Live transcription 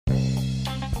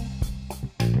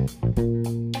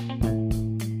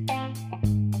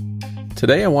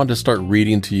Today I want to start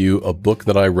reading to you a book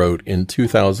that I wrote in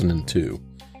 2002,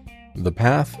 The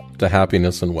Path to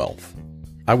Happiness and Wealth.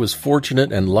 I was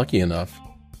fortunate and lucky enough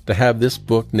to have this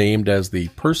book named as the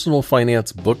Personal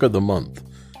Finance Book of the Month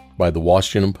by the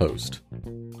Washington Post.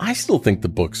 I still think the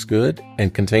book's good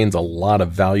and contains a lot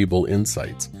of valuable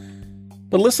insights,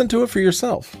 but listen to it for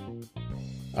yourself.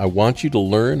 I want you to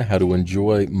learn how to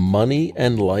enjoy money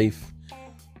and life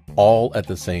all at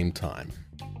the same time.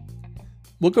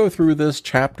 We'll go through this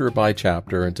chapter by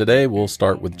chapter, and today we'll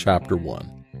start with chapter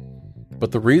 1.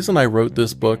 But the reason I wrote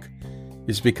this book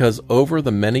is because over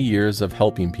the many years of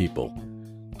helping people,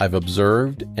 I've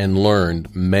observed and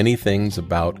learned many things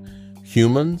about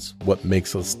humans, what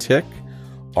makes us tick,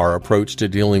 our approach to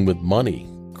dealing with money,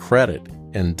 credit,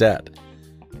 and debt,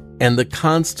 and the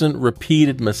constant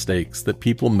repeated mistakes that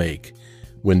people make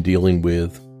when dealing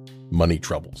with money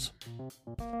troubles.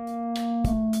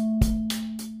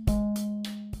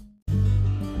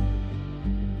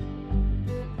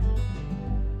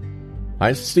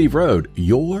 Hi, Steve Rode,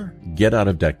 your Get Out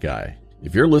of Debt guy.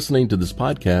 If you're listening to this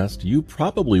podcast, you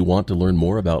probably want to learn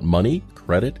more about money,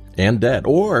 credit, and debt,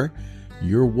 or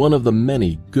you're one of the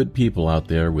many good people out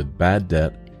there with bad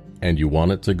debt and you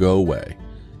want it to go away.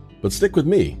 But stick with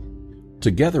me.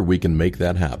 Together we can make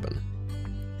that happen.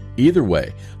 Either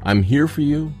way, I'm here for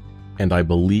you, and I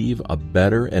believe a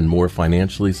better and more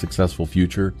financially successful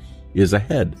future is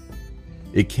ahead.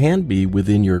 It can be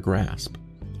within your grasp.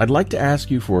 I'd like to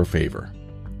ask you for a favor.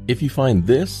 If you find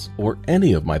this or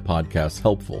any of my podcasts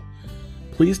helpful,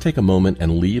 please take a moment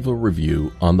and leave a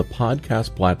review on the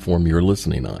podcast platform you're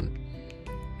listening on.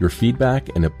 Your feedback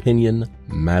and opinion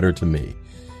matter to me,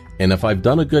 and if I've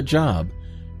done a good job,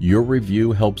 your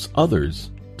review helps others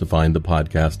to find the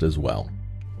podcast as well.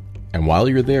 And while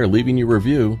you're there leaving your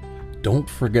review, don't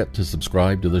forget to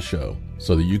subscribe to the show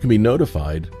so that you can be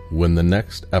notified when the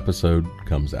next episode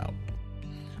comes out.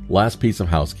 Last piece of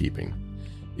housekeeping.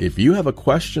 If you have a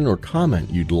question or comment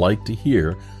you'd like to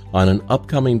hear on an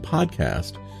upcoming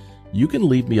podcast, you can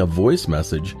leave me a voice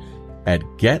message at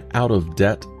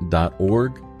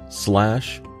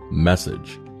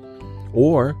getoutofdebt.org/message.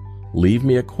 Or leave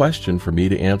me a question for me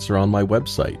to answer on my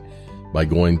website by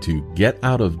going to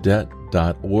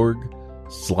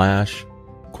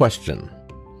getoutofdebt.org/question.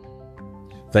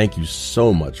 Thank you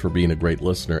so much for being a great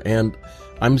listener, and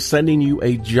I'm sending you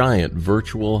a giant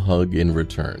virtual hug in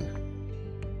return.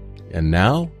 And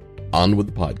now, on with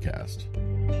the podcast.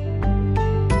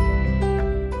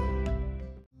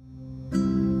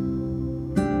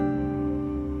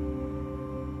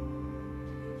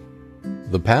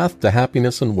 The Path to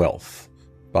Happiness and Wealth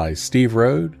by Steve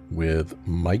Rode with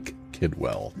Mike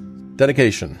Kidwell.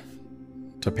 Dedication.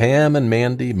 To Pam and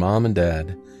Mandy, Mom and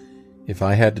Dad, if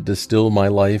I had to distill my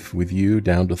life with you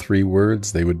down to 3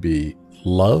 words, they would be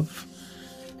love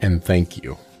and thank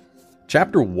you.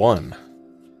 Chapter 1.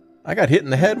 I got hit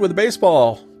in the head with a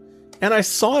baseball, and I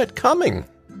saw it coming.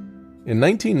 In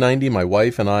 1990, my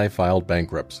wife and I filed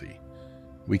bankruptcy.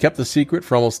 We kept the secret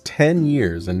for almost 10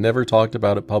 years and never talked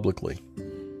about it publicly.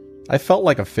 I felt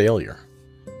like a failure.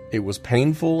 It was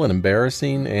painful and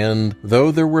embarrassing, and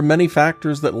though there were many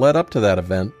factors that led up to that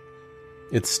event,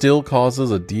 it still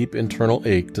causes a deep internal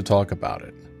ache to talk about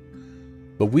it.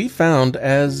 But we found,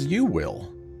 as you will,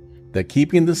 that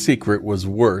keeping the secret was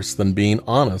worse than being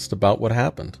honest about what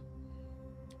happened.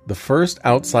 The first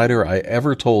outsider I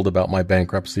ever told about my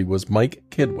bankruptcy was Mike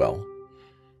Kidwell.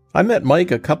 I met Mike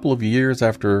a couple of years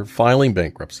after filing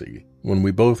bankruptcy, when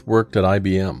we both worked at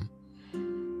IBM.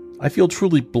 I feel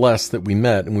truly blessed that we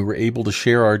met and we were able to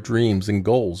share our dreams and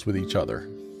goals with each other.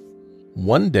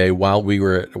 One day while we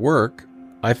were at work,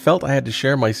 I felt I had to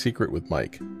share my secret with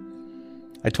Mike.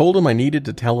 I told him I needed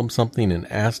to tell him something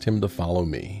and asked him to follow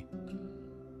me.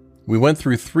 We went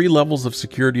through 3 levels of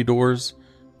security doors,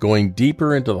 going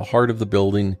deeper into the heart of the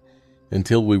building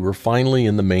until we were finally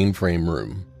in the mainframe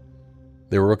room.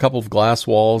 There were a couple of glass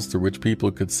walls through which people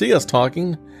could see us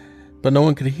talking, but no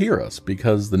one could hear us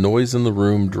because the noise in the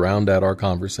room drowned out our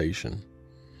conversation.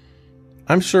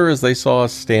 I'm sure as they saw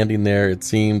us standing there, it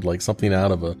seemed like something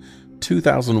out of a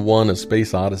 2001 A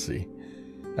Space Odyssey,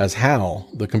 as Hal,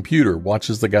 the computer,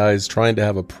 watches the guys trying to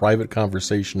have a private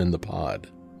conversation in the pod.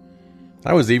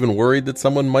 I was even worried that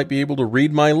someone might be able to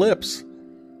read my lips.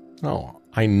 Oh,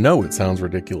 I know it sounds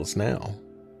ridiculous now.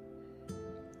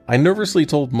 I nervously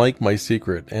told Mike my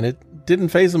secret, and it didn't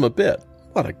faze him a bit.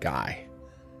 What a guy.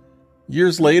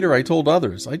 Years later, I told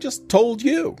others, I just told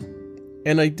you,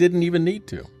 and I didn't even need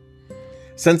to.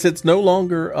 Since it's no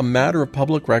longer a matter of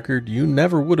public record, you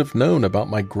never would have known about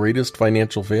my greatest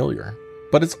financial failure.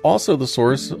 but it's also the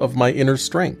source of my inner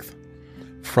strength.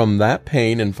 From that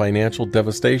pain and financial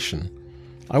devastation,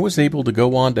 I was able to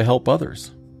go on to help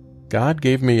others. God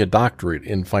gave me a doctorate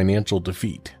in financial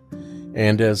defeat,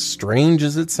 and as strange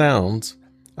as it sounds,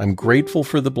 I'm grateful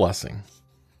for the blessing.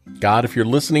 God, if you're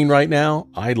listening right now,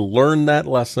 I learned that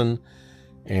lesson,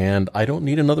 and I don't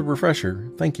need another refresher.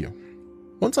 Thank you.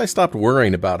 Once I stopped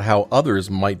worrying about how others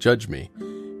might judge me,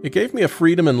 it gave me a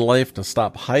freedom in life to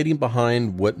stop hiding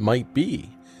behind what might be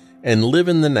and live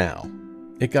in the now.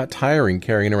 It got tiring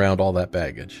carrying around all that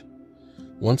baggage.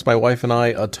 Once my wife and I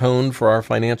atoned for our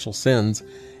financial sins,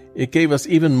 it gave us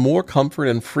even more comfort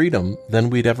and freedom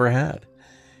than we'd ever had.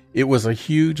 It was a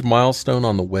huge milestone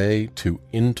on the way to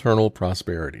internal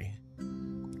prosperity.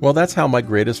 Well, that's how my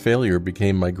greatest failure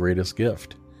became my greatest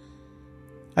gift.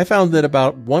 I found that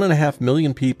about 1.5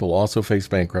 million people also face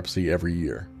bankruptcy every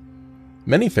year.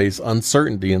 Many face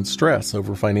uncertainty and stress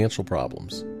over financial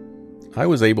problems. I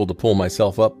was able to pull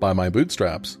myself up by my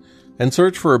bootstraps and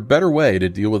search for a better way to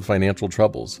deal with financial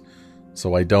troubles,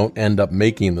 so I don't end up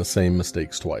making the same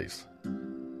mistakes twice.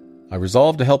 I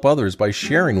resolved to help others by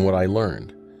sharing what I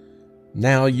learned.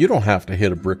 Now you don't have to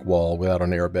hit a brick wall without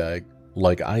an airbag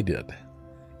like I did.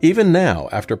 Even now,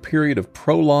 after a period of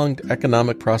prolonged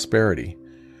economic prosperity,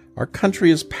 our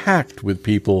country is packed with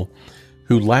people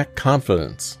who lack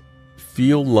confidence,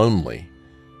 feel lonely,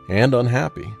 and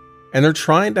unhappy. And they're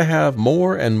trying to have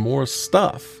more and more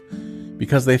stuff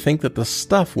because they think that the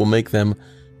stuff will make them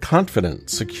confident,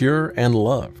 secure, and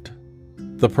loved.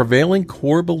 The prevailing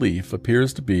core belief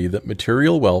appears to be that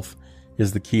material wealth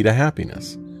is the key to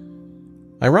happiness.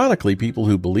 Ironically, people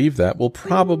who believe that will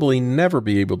probably never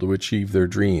be able to achieve their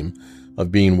dream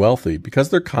of being wealthy because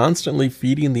they're constantly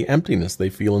feeding the emptiness they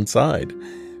feel inside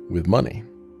with money.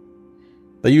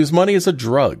 They use money as a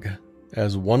drug.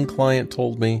 As one client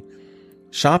told me,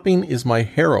 "Shopping is my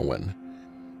heroin,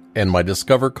 and my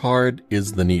Discover card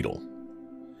is the needle."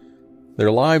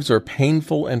 Their lives are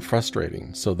painful and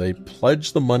frustrating, so they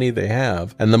pledge the money they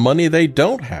have and the money they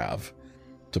don't have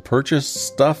to purchase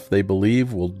stuff they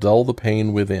believe will dull the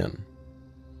pain within.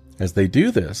 As they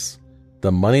do this,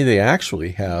 the money they actually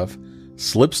have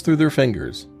slips through their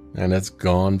fingers and it's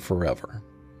gone forever.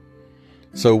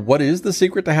 So what is the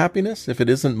secret to happiness if it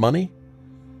isn't money?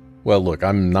 Well, look,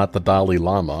 I'm not the Dalai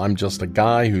Lama. I'm just a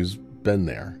guy who's been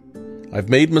there. I've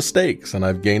made mistakes and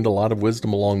I've gained a lot of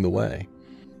wisdom along the way.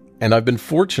 And I've been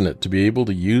fortunate to be able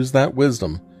to use that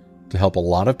wisdom to help a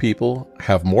lot of people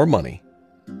have more money,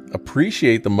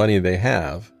 appreciate the money they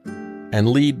have, and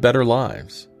lead better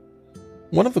lives.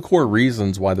 One of the core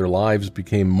reasons why their lives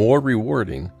became more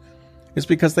rewarding is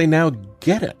because they now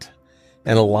get it,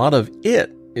 and a lot of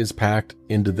it is packed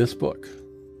into this book.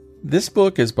 This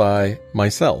book is by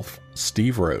myself,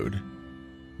 Steve Rode,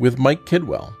 with Mike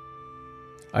Kidwell.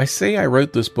 I say I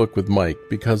wrote this book with Mike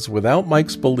because without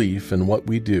Mike's belief in what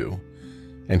we do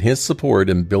and his support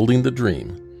in building the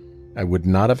dream, I would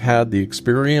not have had the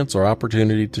experience or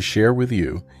opportunity to share with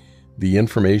you the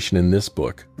information in this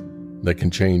book that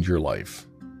can change your life.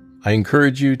 I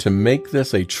encourage you to make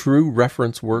this a true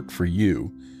reference work for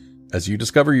you as you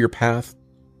discover your path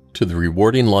to the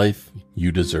rewarding life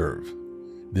you deserve.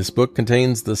 This book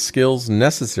contains the skills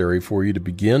necessary for you to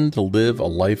begin to live a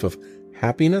life of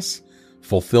happiness,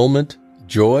 fulfillment,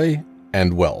 joy,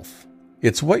 and wealth.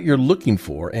 It's what you're looking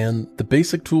for, and the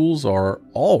basic tools are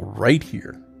all right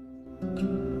here.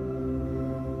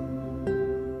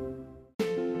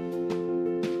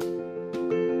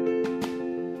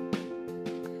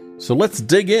 So let's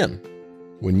dig in.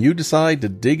 When you decide to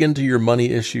dig into your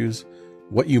money issues,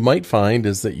 what you might find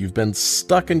is that you've been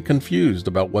stuck and confused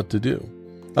about what to do.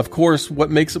 Of course,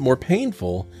 what makes it more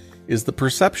painful is the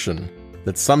perception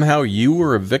that somehow you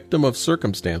were a victim of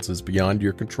circumstances beyond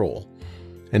your control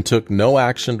and took no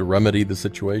action to remedy the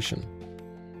situation.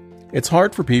 It's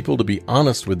hard for people to be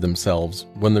honest with themselves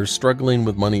when they're struggling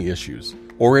with money issues,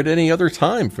 or at any other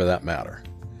time for that matter.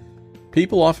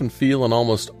 People often feel an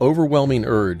almost overwhelming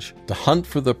urge to hunt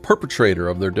for the perpetrator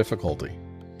of their difficulty.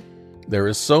 There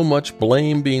is so much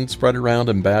blame being spread around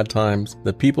in bad times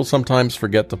that people sometimes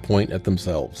forget to point at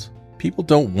themselves. People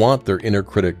don't want their inner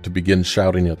critic to begin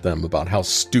shouting at them about how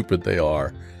stupid they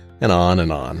are, and on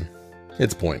and on.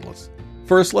 It's pointless.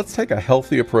 First, let's take a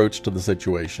healthy approach to the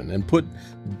situation and put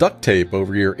duct tape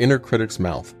over your inner critic's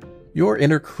mouth. Your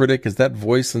inner critic is that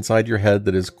voice inside your head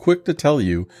that is quick to tell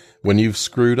you when you've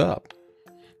screwed up.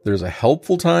 There's a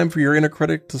helpful time for your inner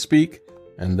critic to speak,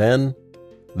 and then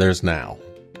there's now.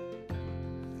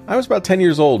 I was about 10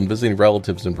 years old and visiting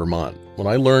relatives in Vermont when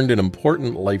I learned an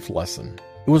important life lesson.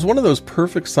 It was one of those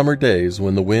perfect summer days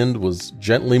when the wind was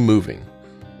gently moving.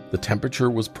 The temperature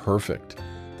was perfect,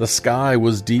 The sky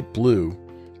was deep blue,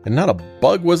 and not a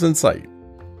bug was in sight.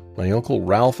 My Uncle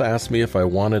Ralph asked me if I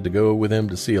wanted to go with him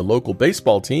to see a local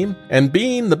baseball team, and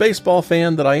being the baseball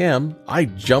fan that I am, I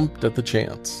jumped at the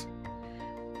chance.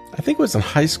 I think it was a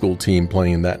high school team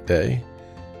playing that day.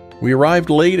 We arrived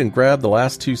late and grabbed the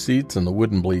last 2 seats in the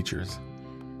wooden bleachers.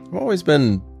 I've always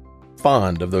been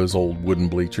fond of those old wooden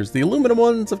bleachers. The aluminum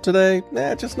ones of today,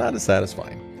 just not as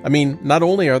satisfying. I mean, not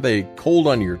only are they cold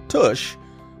on your tush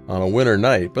on a winter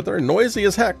night, but they're noisy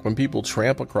as heck when people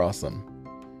tramp across them.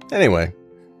 Anyway,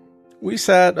 we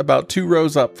sat about 2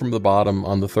 rows up from the bottom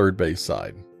on the third base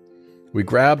side. We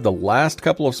grabbed the last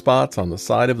couple of spots on the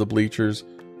side of the bleachers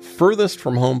furthest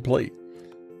from home plate.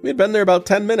 We had been there about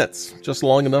 10 minutes, just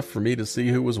long enough for me to see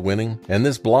who was winning, and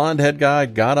this blonde-head guy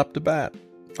got up to bat.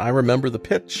 I remember the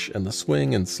pitch and the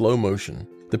swing in slow motion.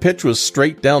 The pitch was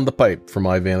straight down the pipe from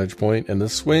my vantage point, and the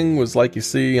swing was like you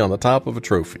see on the top of a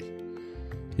trophy.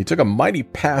 He took a mighty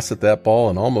pass at that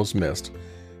ball and almost missed.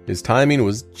 His timing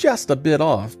was just a bit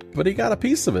off, but he got a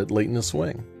piece of it late in the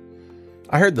swing.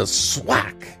 I heard the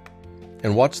swack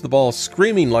and watched the ball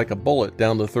screaming like a bullet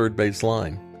down the third base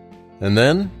line. And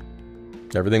then,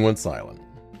 everything went silent.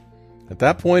 At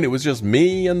that point, it was just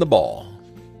me and the ball.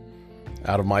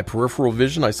 Out of my peripheral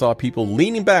vision, I saw people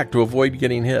leaning back to avoid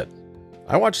getting hit.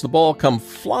 I watched the ball come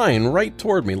flying right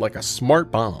toward me like a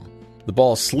smart bomb. The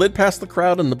ball slid past the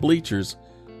crowd in the bleachers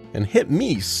and hit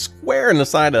me square in the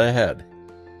side of the head.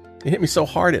 It hit me so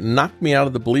hard it knocked me out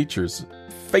of the bleachers,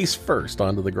 face first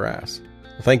onto the grass.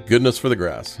 Thank goodness for the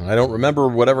grass. I don't remember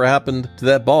whatever happened to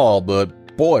that ball,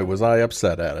 but boy was I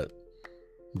upset at it.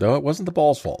 Though it wasn't the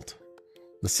ball's fault.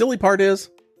 The silly part is,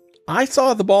 I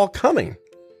saw the ball coming,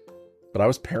 but I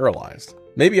was paralyzed.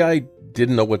 Maybe I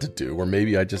didn't know what to do, or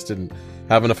maybe I just didn't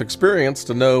have enough experience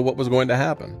to know what was going to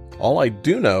happen. All I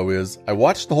do know is I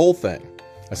watched the whole thing.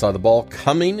 I saw the ball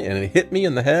coming, and it hit me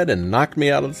in the head and knocked me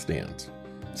out of the stands.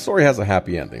 The story has a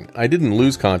happy ending. I didn't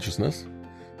lose consciousness.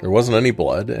 There wasn't any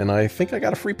blood, and I think I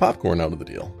got a free popcorn out of the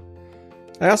deal.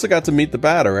 I also got to meet the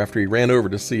batter after he ran over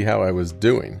to see how I was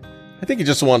doing. I think he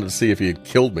just wanted to see if he had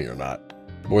killed me or not.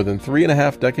 More than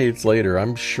 3.5 decades later,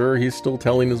 I'm sure he's still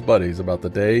telling his buddies about the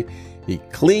day he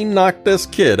clean knocked this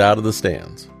kid out of the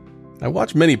stands. I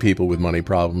watch many people with money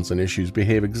problems and issues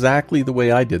behave exactly the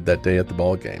way I did that day at the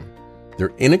ball game.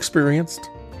 They're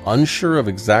inexperienced, unsure of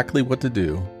exactly what to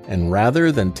do, and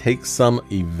rather than take some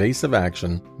evasive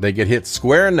action, they get hit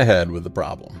square in the head with the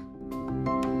problem.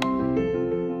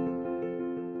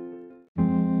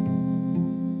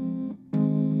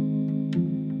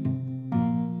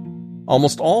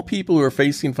 Almost all people who are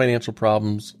facing financial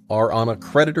problems are on a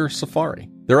creditor safari.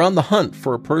 They're on the hunt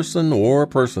for a person or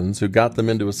persons who got them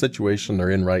into a situation they're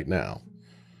in right now.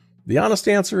 The honest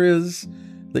answer is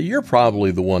that you're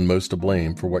probably the one most to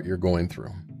blame for what you're going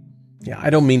through. Yeah, I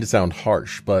don't mean to sound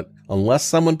harsh, but unless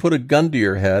someone put a gun to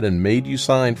your head and made you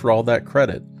sign for all that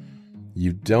credit,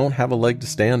 you don't have a leg to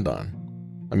stand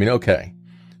on. I mean, okay,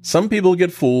 some people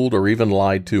get fooled or even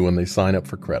lied to when they sign up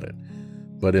for credit.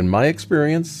 But in my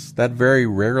experience, that very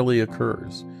rarely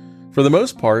occurs. For the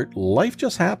most part, life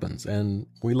just happens, and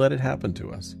we let it happen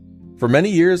to us. For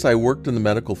many years, I worked in the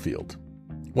medical field.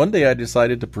 One day, I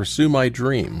decided to pursue my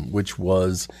dream, which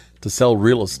was to sell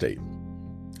real estate.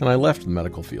 And I left the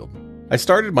medical field. I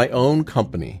started my own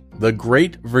company, the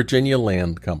Great Virginia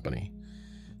Land Company.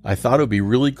 I thought it would be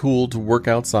really cool to work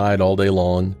outside all day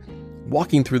long,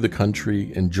 walking through the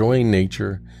country, enjoying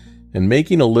nature, and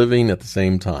making a living at the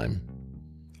same time.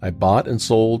 I bought and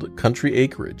sold country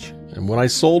acreage, and when I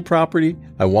sold property,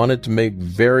 I wanted to make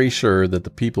very sure that the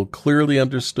people clearly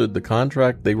understood the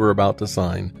contract they were about to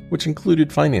sign, which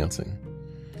included financing.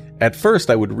 At first,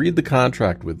 I would read the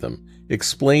contract with them,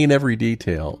 explain every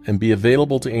detail, and be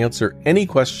available to answer any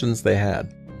questions they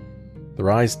had.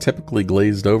 Their eyes typically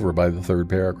glazed over by the third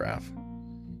paragraph.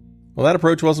 Well, that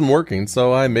approach wasn't working,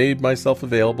 so I made myself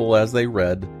available as they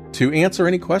read to answer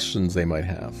any questions they might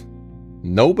have.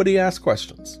 Nobody asked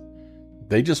questions.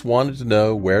 They just wanted to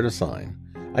know where to sign.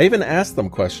 I even asked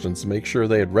them questions to make sure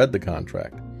they had read the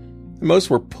contract. And most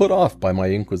were put off by my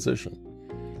inquisition.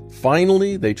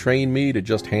 Finally, they trained me to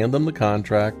just hand them the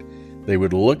contract. They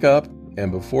would look up,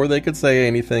 and before they could say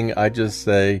anything, I'd just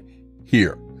say,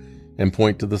 "Here," and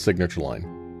point to the signature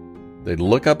line. They'd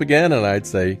look up again, and I'd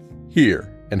say,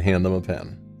 "Here," and hand them a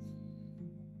pen.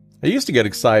 I used to get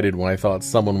excited when I thought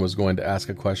someone was going to ask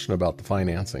a question about the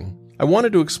financing. I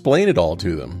wanted to explain it all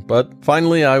to them, but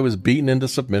finally I was beaten into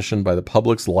submission by the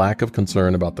public's lack of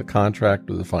concern about the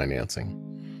contract or the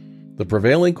financing. The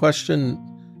prevailing question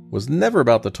was never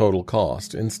about the total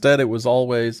cost. Instead, it was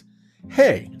always,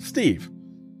 "Hey, Steve,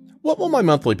 what will my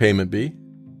monthly payment be?"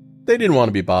 They didn't want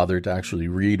to be bothered to actually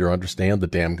read or understand the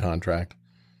damn contract.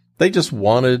 They just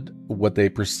wanted what they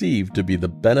perceived to be the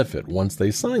benefit once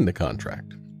they signed the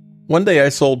contract. One day I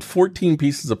sold 14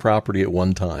 pieces of property at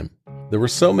one time. There were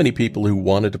so many people who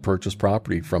wanted to purchase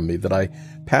property from me that I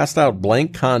passed out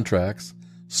blank contracts,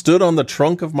 stood on the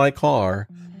trunk of my car,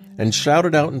 and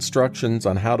shouted out instructions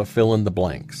on how to fill in the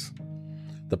blanks.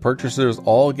 The purchasers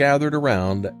all gathered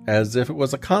around as if it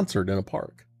was a concert in a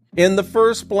park. In the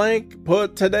first blank,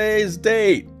 put today's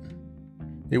date.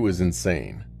 It was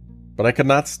insane, but I could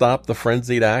not stop the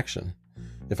frenzied action.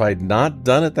 If I had not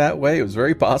done it that way, it was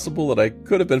very possible that I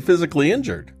could have been physically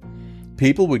injured.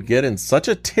 People would get in such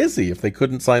a tizzy if they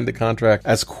couldn't sign the contract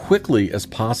as quickly as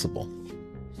possible.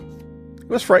 It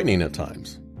was frightening at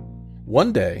times.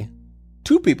 One day,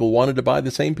 2 people wanted to buy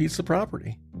the same piece of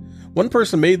property. One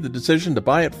person made the decision to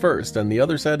buy it first, and the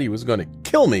other said he was going to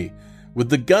kill me with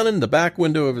the gun in the back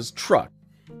window of his truck.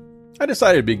 I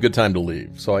decided it'd be a good time to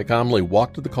leave, so I calmly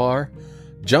walked to the car,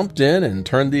 jumped in, and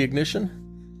turned the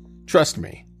ignition. Trust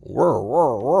me, whir,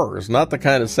 whir, whir is not the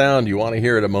kind of sound you want to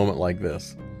hear at a moment like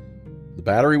this. The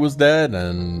battery was dead,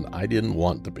 and I didn't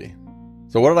want to be.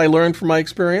 So what did I learn from my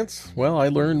experience? Well, I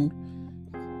learned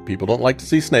people don't like to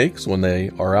see snakes when they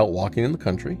are out walking in the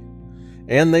country,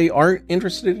 and they aren't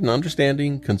interested in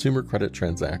understanding consumer credit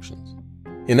transactions.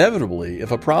 Inevitably,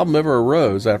 if a problem ever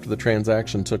arose after the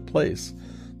transaction took place,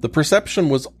 the perception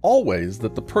was always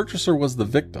that the purchaser was the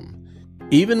victim,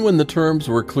 even when the terms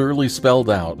were clearly spelled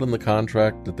out in the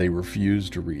contract that they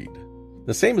refused to read.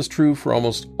 The same is true for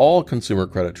almost all consumer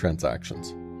credit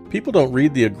transactions. People don't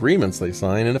read the agreements they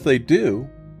sign, and if they do,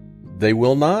 they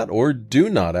will not or do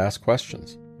not ask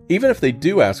questions. Even if they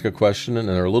do ask a question and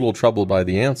are a little troubled by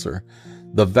the answer,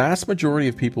 the vast majority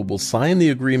of people will sign the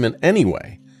agreement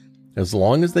anyway, as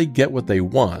long as they get what they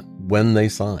want when they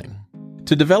sign.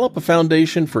 To develop a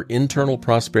foundation for internal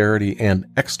prosperity and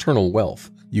external wealth,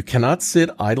 you cannot sit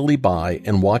idly by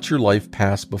and watch your life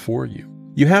pass before you.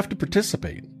 You have to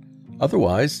participate.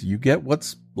 Otherwise, you get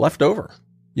what's left over.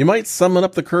 You might summon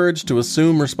up the courage to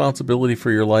assume responsibility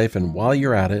for your life, and while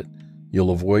you're at it,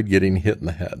 you'll avoid getting hit in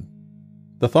the head.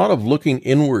 The thought of looking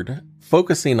inward,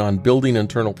 focusing on building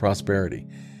internal prosperity,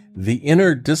 the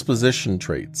inner disposition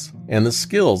traits, and the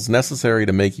skills necessary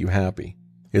to make you happy,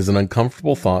 is an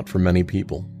uncomfortable thought for many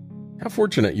people. How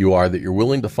fortunate you are that you're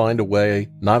willing to find a way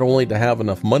not only to have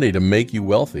enough money to make you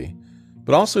wealthy,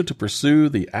 but also to pursue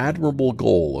the admirable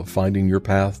goal of finding your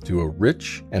path to a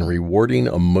rich and rewarding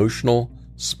emotional,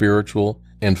 spiritual,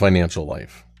 and financial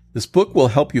life. This book will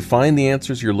help you find the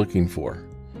answers you're looking for.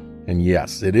 And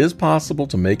yes, it is possible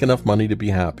to make enough money to be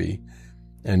happy.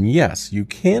 And yes, you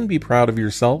can be proud of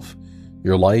yourself,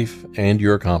 your life, and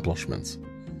your accomplishments.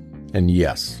 And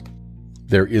yes,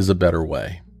 there is a better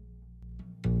way.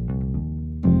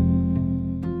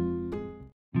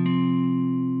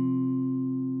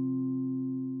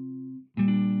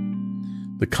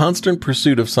 The constant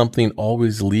pursuit of something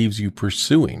always leaves you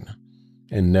pursuing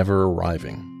and never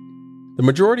arriving. The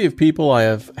majority of people I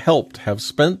have helped have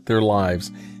spent their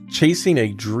lives chasing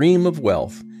a dream of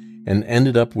wealth and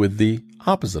ended up with the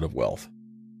opposite of wealth: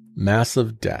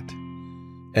 massive debt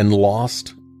and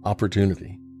lost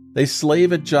opportunity. They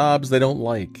slave at jobs they don't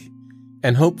like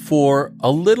and hope for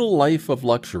a little life of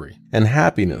luxury and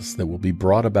happiness that will be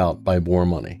brought about by more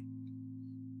money.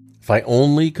 If I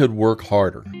only could work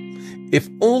harder. If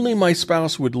only my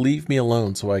spouse would leave me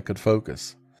alone so I could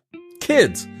focus.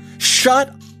 Kids,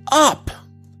 shut up!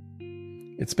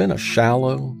 It's been a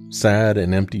shallow, sad,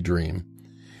 and empty dream.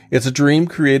 It's a dream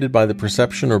created by the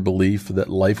perception or belief that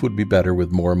life would be better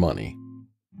with more money.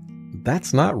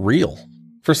 That's not real.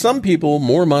 For some people,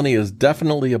 more money is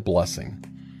definitely a blessing.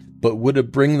 But would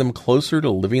it bring them closer to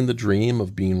living the dream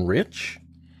of being rich?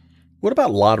 What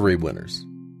about lottery winners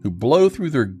who blow through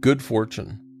their good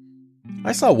fortune?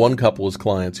 I saw one couple as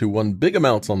clients who won big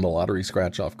amounts on the lottery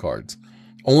scratch-off cards,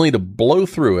 only to blow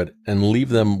through it and leave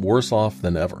them worse off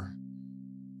than ever.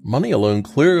 Money alone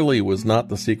clearly was not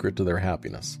the secret to their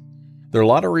happiness. Their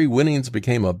lottery winnings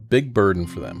became a big burden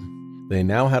for them. They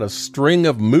now had a string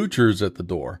of moochers at the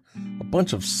door, a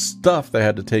bunch of stuff they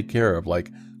had to take care of,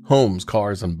 like homes,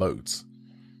 cars, and boats.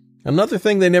 Another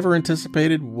thing they never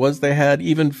anticipated was they had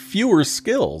even fewer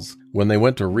skills when they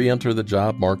went to re-enter the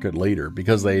job market later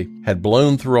because they had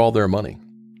blown through all their money.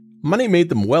 Money made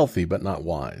them wealthy but not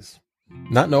wise.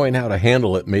 Not knowing how to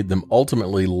handle it made them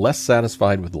ultimately less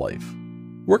satisfied with life.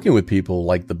 Working with people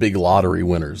like the big lottery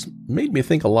winners made me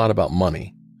think a lot about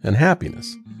money and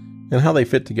happiness and how they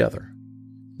fit together.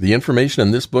 The information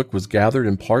in this book was gathered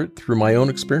in part through my own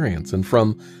experience and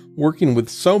from working with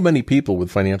so many people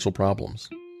with financial problems.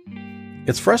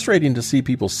 It's frustrating to see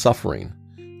people suffering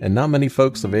and not many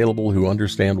folks available who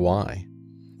understand why.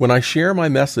 When I share my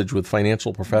message with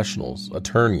financial professionals,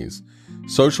 attorneys,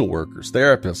 social workers,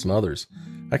 therapists, and others,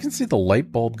 I can see the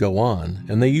light bulb go on,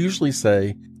 and they usually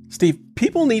say, "Steve,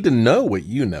 people need to know what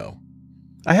you know.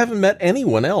 I haven't met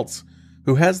anyone else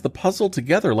who has the puzzle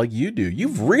together like you do.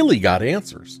 You've really got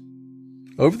answers."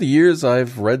 Over the years,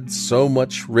 I've read so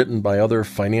much written by other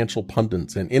financial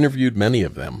pundits and interviewed many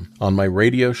of them on my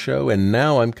radio show, and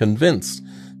now I'm convinced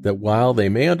that while they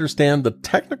may understand the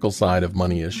technical side of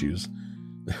money issues,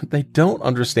 they don't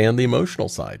understand the emotional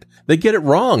side. They get it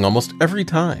wrong almost every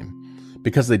time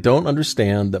because they don't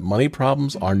understand that money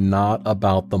problems are not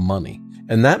about the money.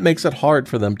 And that makes it hard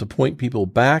for them to point people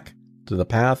back to the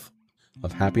path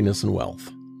of happiness and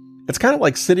wealth. It's kind of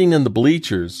like sitting in the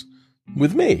bleachers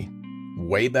with me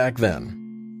way back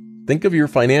then. Think of your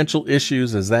financial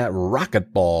issues as that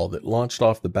rocket ball that launched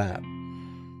off the bat.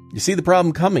 You see the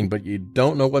problem coming, but you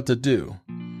don't know what to do.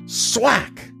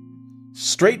 Swack!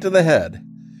 Straight to the head,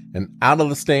 and out of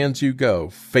the stands you go,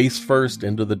 face first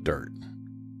into the dirt.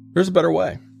 There's a better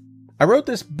way. I wrote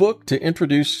this book to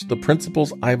introduce the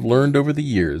principles I've learned over the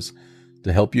years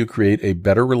to help you create a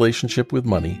better relationship with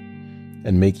money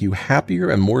and make you happier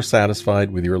and more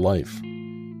satisfied with your life.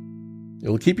 It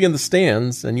will keep you in the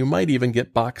stands, and you might even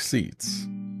get box seats.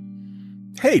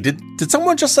 Hey, did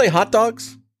someone just say hot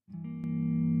dogs?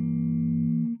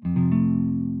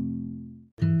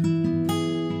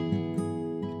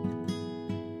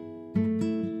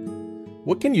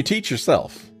 What can you teach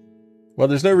yourself? Well,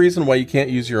 there's no reason why you can't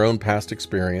use your own past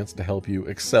experience to help you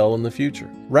excel in the future.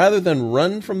 Rather than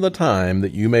run from the time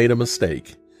that you made a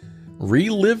mistake,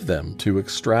 relive them to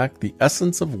extract the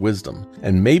essence of wisdom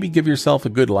and maybe give yourself a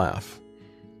good laugh.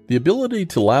 The ability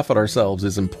to laugh at ourselves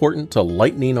is important to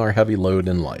lightening our heavy load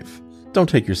in life. Don't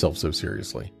take yourself so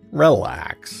seriously.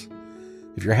 Relax.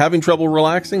 If you're having trouble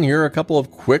relaxing, here are a couple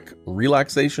of quick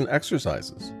relaxation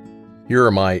exercises. Here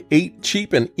are my 8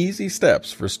 cheap and easy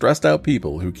steps for stressed out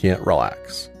people who can't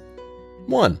relax.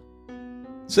 1.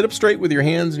 Sit up straight with your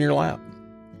hands in your lap.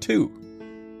 2.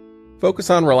 Focus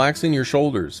on relaxing your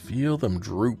shoulders. Feel them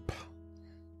droop.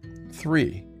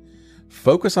 3.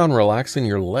 Focus on relaxing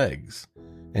your legs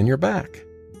and your back.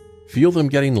 Feel them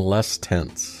getting less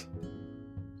tense.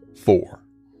 4.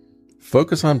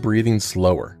 Focus on breathing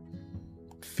slower.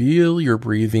 Feel your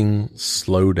breathing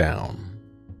slow down.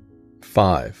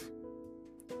 5.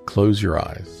 Close your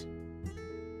eyes.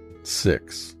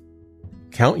 6.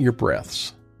 Count your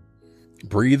breaths.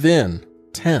 Breathe in,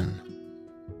 10.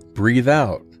 Breathe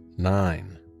out,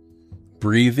 9.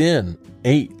 Breathe in,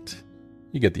 8.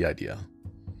 You get the idea.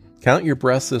 Count your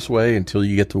breaths this way until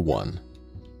you get to 1.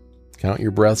 Count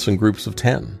your breaths in groups of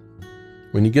 10.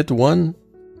 When you get to 1,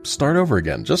 start over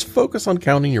again. Just focus on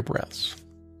counting your breaths.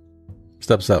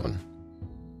 Step 7.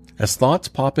 As thoughts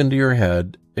pop into your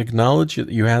head, acknowledge that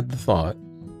you had the thought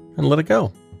and let it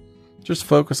go. Just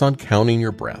focus on counting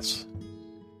your breaths.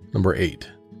 Number 8.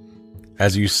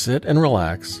 As you sit and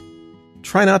relax,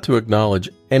 try not to acknowledge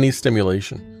any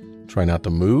stimulation. Try not to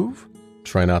move.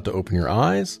 Try not to open your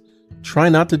eyes. Try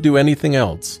not to do anything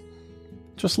else.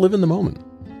 Just live in the moment.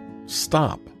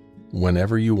 Stop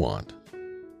whenever you want.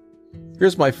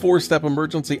 Here's my 4-step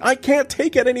emergency. I can't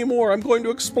take it anymore. I'm going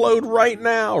to explode right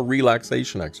now.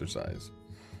 Relaxation exercise.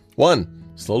 1.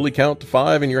 Slowly count to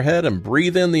 5 in your head and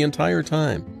breathe in the entire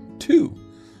time. 2.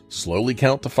 Slowly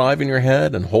count to 5 in your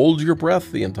head and hold your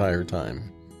breath the entire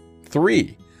time.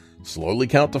 3. Slowly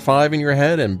count to 5 in your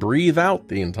head and breathe out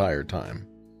the entire time.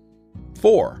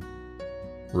 4.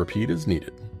 Repeat as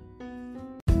needed.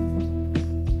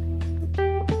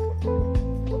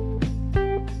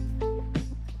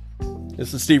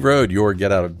 This is Steve Rode, your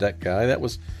Get Out of Debt guy. That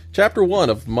was Chapter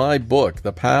 1 of my book,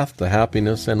 The Path to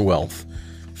Happiness and Wealth.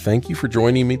 Thank you for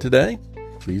joining me today.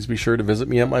 Please be sure to visit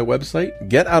me at my website,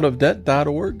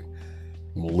 getoutofdebt.org.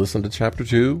 We'll listen to Chapter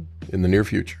 2 in the near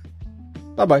future.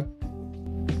 Bye-bye.